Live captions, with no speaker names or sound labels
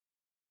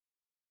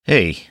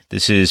Hey,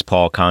 this is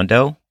Paul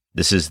Kondo.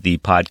 This is the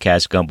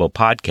Podcast Gumbo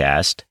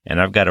Podcast, and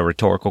I've got a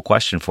rhetorical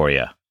question for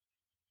you.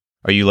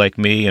 Are you like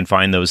me and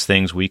find those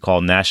things we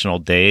call national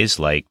days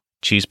like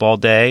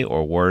Cheeseball Day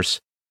or worse,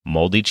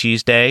 Moldy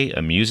Cheese Day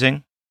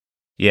amusing?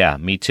 Yeah,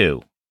 me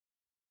too.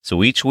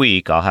 So each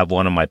week I'll have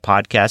one of my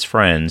podcast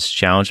friends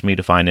challenge me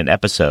to find an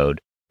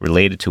episode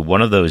related to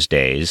one of those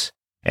days,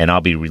 and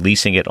I'll be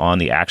releasing it on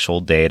the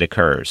actual day it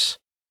occurs.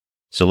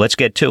 So let's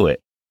get to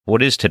it.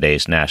 What is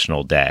today's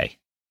national day?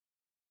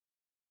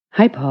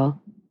 Hi, Paul.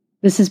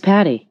 This is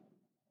Patty.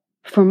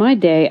 For my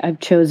day, I've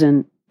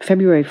chosen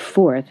February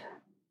 4th,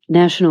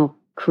 National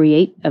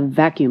Create a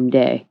Vacuum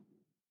Day.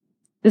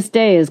 This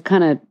day is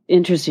kind of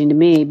interesting to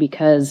me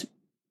because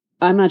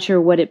I'm not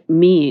sure what it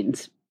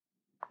means.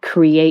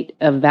 Create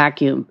a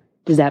vacuum.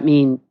 Does that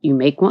mean you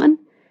make one?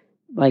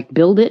 Like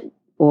build it?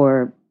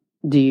 Or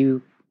do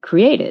you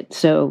create it?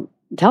 So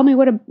tell me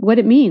what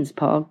it means,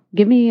 Paul.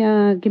 Give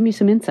me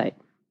some insight.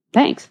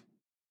 Thanks.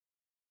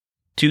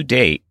 To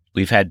date,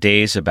 we've had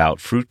days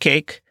about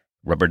fruitcake,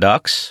 rubber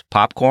ducks,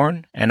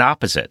 popcorn, and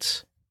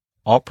opposites.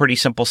 All pretty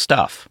simple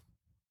stuff.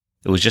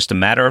 It was just a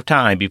matter of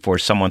time before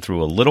someone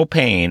threw a little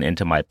pain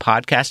into my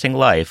podcasting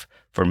life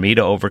for me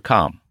to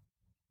overcome.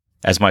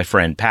 As my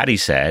friend Patty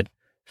said,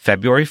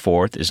 February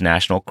 4th is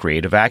National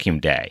Create a Vacuum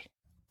Day.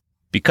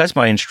 Because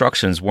my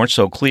instructions weren't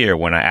so clear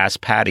when I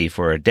asked Patty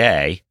for a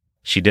day,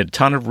 she did a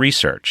ton of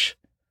research.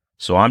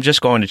 So I'm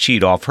just going to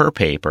cheat off her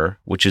paper,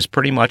 which is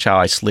pretty much how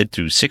I slid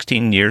through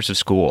 16 years of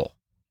school.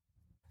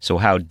 So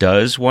how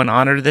does one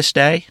honor this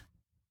day?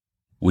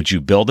 Would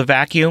you build a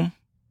vacuum?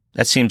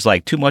 That seems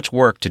like too much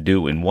work to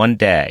do in one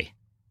day.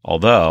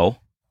 Although,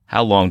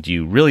 how long do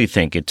you really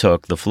think it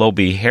took the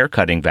Flowbee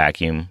haircutting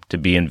vacuum to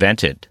be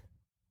invented?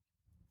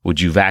 Would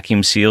you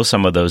vacuum seal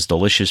some of those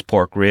delicious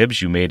pork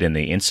ribs you made in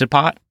the Instant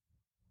Pot?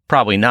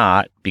 Probably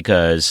not,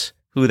 because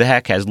who the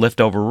heck has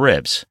leftover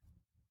ribs?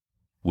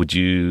 Would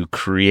you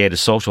create a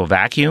social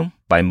vacuum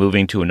by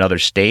moving to another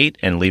state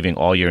and leaving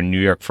all your New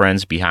York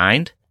friends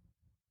behind?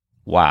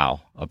 Wow,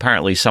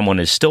 apparently someone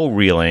is still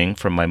reeling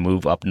from my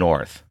move up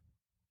north.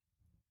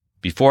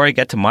 Before I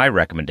get to my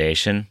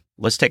recommendation,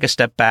 let's take a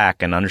step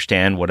back and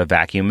understand what a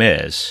vacuum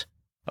is.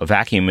 A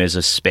vacuum is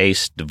a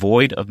space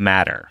devoid of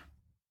matter.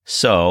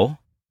 So,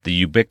 the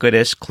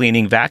ubiquitous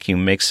cleaning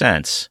vacuum makes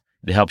sense.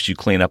 It helps you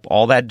clean up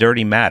all that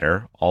dirty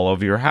matter all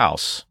over your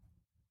house.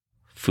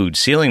 Food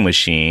sealing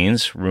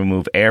machines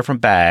remove air from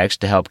bags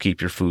to help keep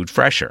your food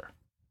fresher.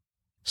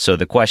 So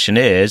the question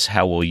is,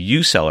 how will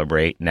you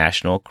celebrate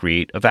National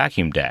Create a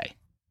Vacuum Day?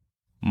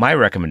 My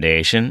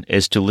recommendation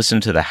is to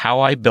listen to the How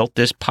I Built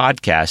This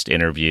podcast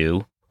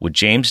interview with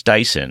James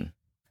Dyson,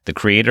 the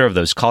creator of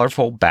those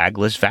colorful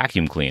bagless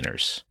vacuum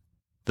cleaners.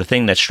 The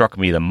thing that struck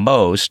me the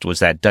most was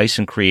that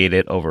Dyson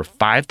created over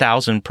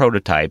 5,000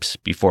 prototypes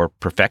before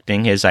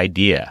perfecting his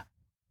idea.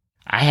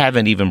 I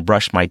haven't even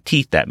brushed my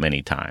teeth that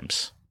many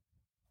times.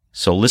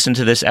 So listen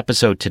to this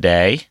episode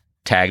today,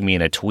 tag me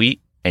in a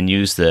tweet, and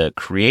use the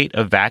Create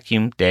a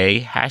Vacuum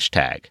Day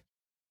hashtag.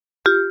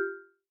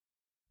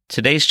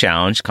 Today's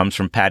challenge comes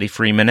from Patty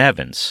Freeman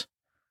Evans.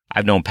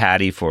 I've known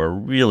Patty for a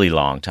really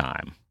long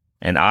time,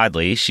 and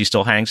oddly, she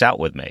still hangs out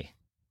with me.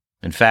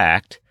 In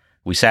fact,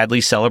 we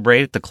sadly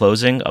celebrated the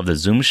closing of the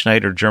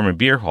Zumschneider German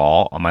Beer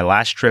Hall on my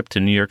last trip to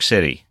New York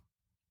City.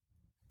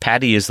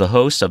 Patty is the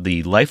host of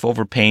the Life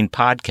Over Pain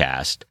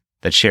podcast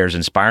that shares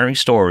inspiring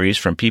stories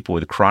from people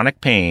with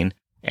chronic pain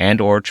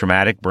and/or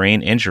traumatic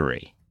brain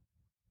injury.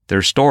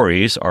 Their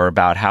stories are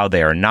about how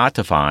they are not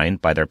defined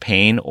by their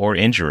pain or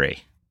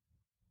injury.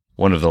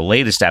 One of the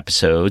latest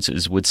episodes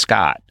is with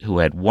Scott, who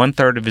had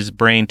 1/3 of his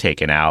brain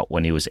taken out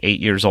when he was 8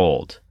 years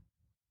old.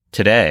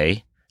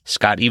 Today,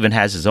 Scott even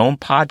has his own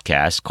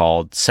podcast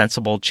called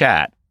Sensible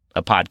Chat,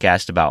 a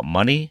podcast about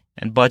money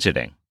and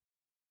budgeting.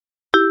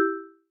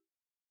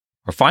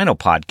 Our final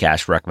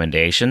podcast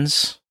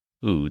recommendations,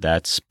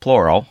 that's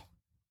plural,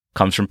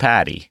 comes from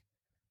Patty.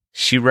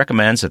 She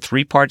recommends a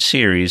 3-part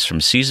series from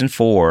Season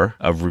 4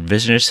 of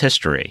Revisionist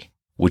History,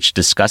 which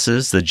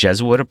discusses the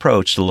Jesuit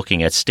approach to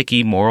looking at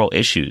sticky moral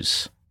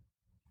issues.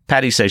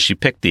 Patty says she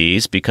picked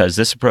these because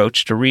this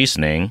approach to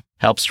reasoning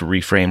helps to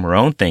reframe her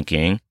own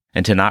thinking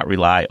and to not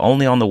rely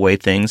only on the way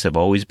things have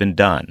always been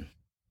done.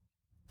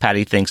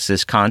 Patty thinks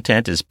this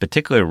content is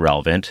particularly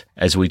relevant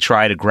as we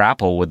try to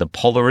grapple with the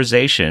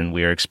polarization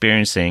we are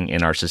experiencing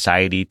in our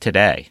society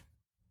today.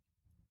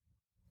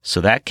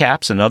 So that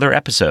caps another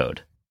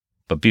episode.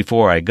 But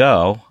before I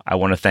go, I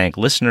want to thank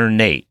listener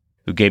Nate,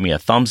 who gave me a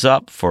thumbs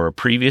up for a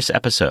previous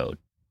episode.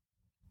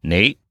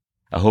 Nate,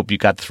 I hope you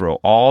got to throw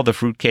all the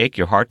fruitcake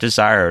your heart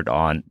desired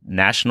on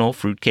National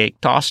Fruitcake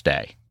Toss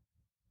Day.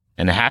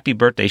 And a happy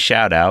birthday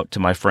shout out to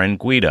my friend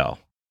Guido.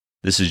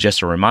 This is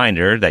just a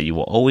reminder that you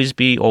will always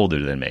be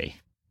older than me.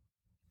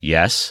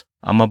 Yes,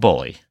 I'm a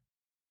bully.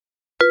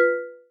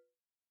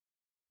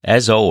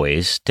 As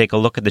always, take a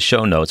look at the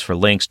show notes for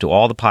links to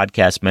all the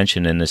podcasts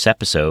mentioned in this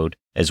episode,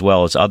 as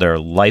well as other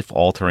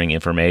life-altering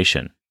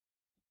information.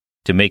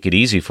 To make it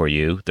easy for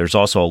you, there's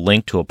also a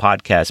link to a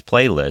podcast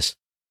playlist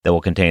that will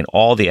contain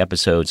all the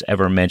episodes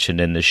ever mentioned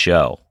in this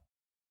show.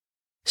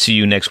 See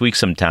you next week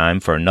sometime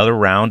for another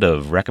round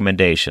of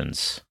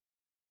recommendations.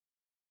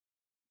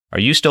 Are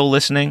you still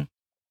listening?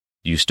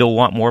 Do you still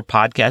want more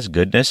podcast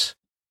goodness?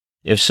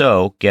 If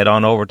so, get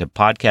on over to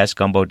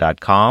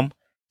podcastgumbo.com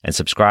and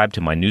subscribe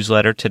to my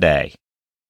newsletter today.